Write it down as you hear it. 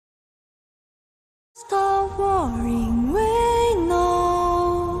Stop worrying, we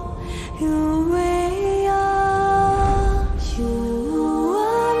know who we are. You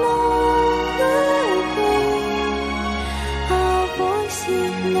are not free. Our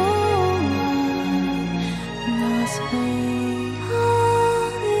voices no one knows we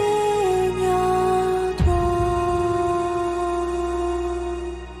are in your throne.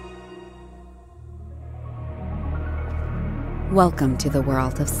 Welcome to the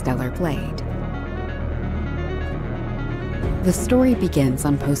world of Stellar Blade. The story begins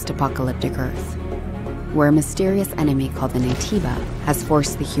on post-apocalyptic Earth, where a mysterious enemy called the Naytiba has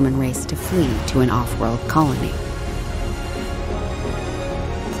forced the human race to flee to an off-world colony.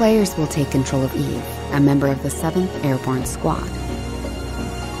 Players will take control of Eve, a member of the 7th Airborne Squad.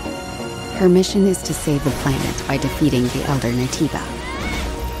 Her mission is to save the planet by defeating the Elder Naytiba.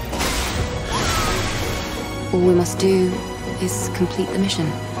 All we must do is complete the mission.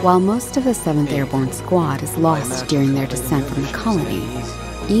 While most of the 7th Airborne Squad is lost during their descent from the colony,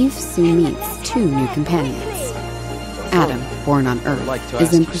 Eve soon meets 2 new companions. Adam, born on Earth,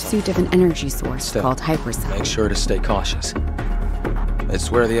 is in pursuit of an energy source called Hypercell. Make sure to stay cautious. It's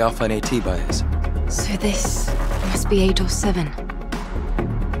where the Alpha Naytiba is. So this must be Eidos 7.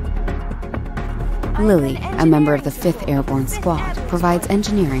 Lily, a member of the 5th Airborne Squad, provides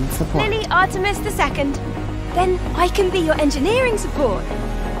engineering support. Lily Artemis II. Then I can be your engineering support.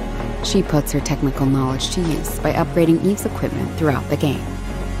 She puts her technical knowledge to use by upgrading Eve's equipment throughout the game.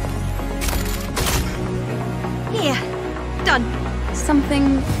 Here, done.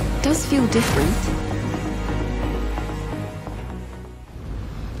 Something does feel different.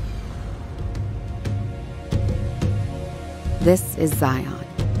 This is Zion,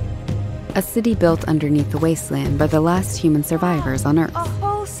 a city built underneath the wasteland by the last human survivors on Earth. A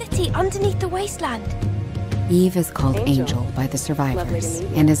whole city underneath the wasteland. Eve is called Angel by the survivors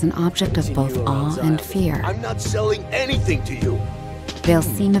and is an object of both awe and fear. I'm not selling anything to you. They'll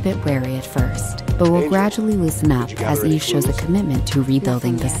seem a bit wary at first, but will gradually loosen up as Eve shows a commitment to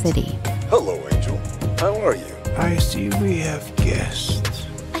rebuilding the city. Hello, Angel. How are you? I see we have guests.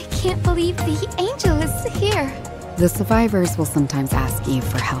 I can't believe the angel is here. The survivors will sometimes ask Eve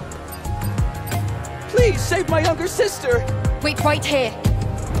for help. Please save my younger sister! Wait right here.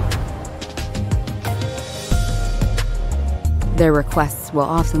 Their requests will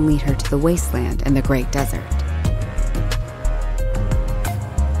often lead her to the wasteland and the Great Desert.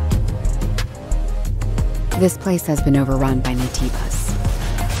 This place has been overrun by Naytibas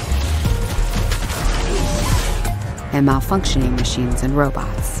and malfunctioning machines and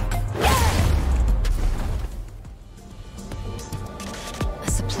robots. A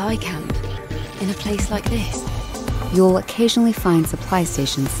supply camp in a place like this. You'll occasionally find supply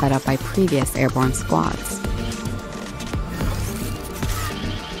stations set up by previous airborne squads.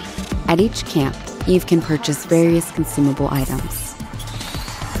 At each camp, Eve can purchase various consumable items,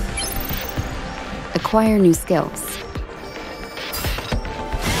 acquire new skills,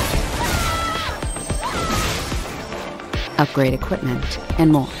 upgrade equipment,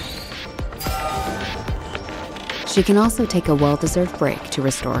 and more. She can also take a well-deserved break to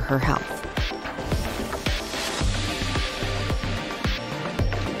restore her health.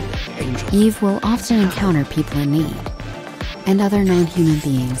 Eve will often encounter people in need, and other non-human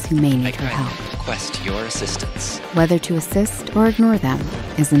beings who may need her help. Request your assistance. Whether to assist or ignore them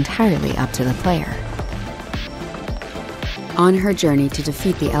is entirely up to the player. On her journey to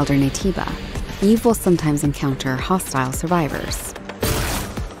defeat the Elder Naytiba, Eve will sometimes encounter hostile survivors.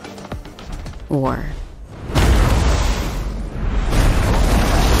 Or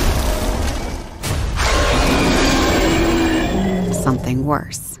something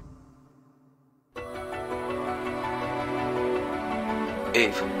worse.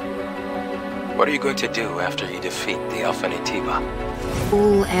 Eve, what are you going to do after you defeat the Alpha Naytiba?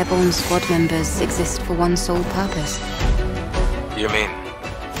 All Airborne Squad members exist for one sole purpose. You mean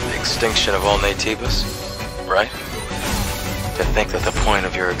the extinction of all Naytibas, right? To think that the point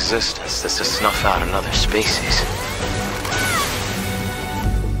of your existence is to snuff out another species.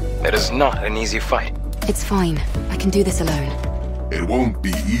 It is not an easy fight. It's fine. I can do this alone. It won't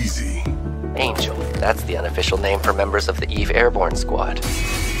be easy. Angel, that's the unofficial name for members of the Eve Airborne Squad.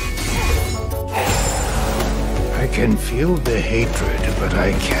 I can feel the hatred, but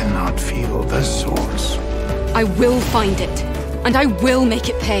I cannot feel the source. I will find it, and I will make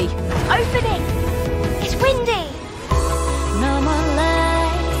it pay. Open it! It's windy! No more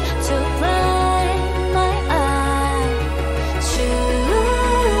lights to blind my eyes. Choose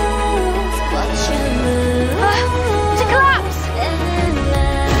what you lose. To collapse! And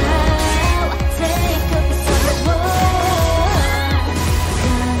now take a piece of the world.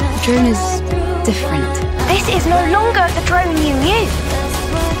 The drone is different. This is no longer the drone you knew.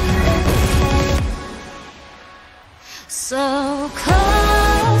 So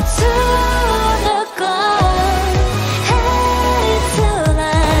close to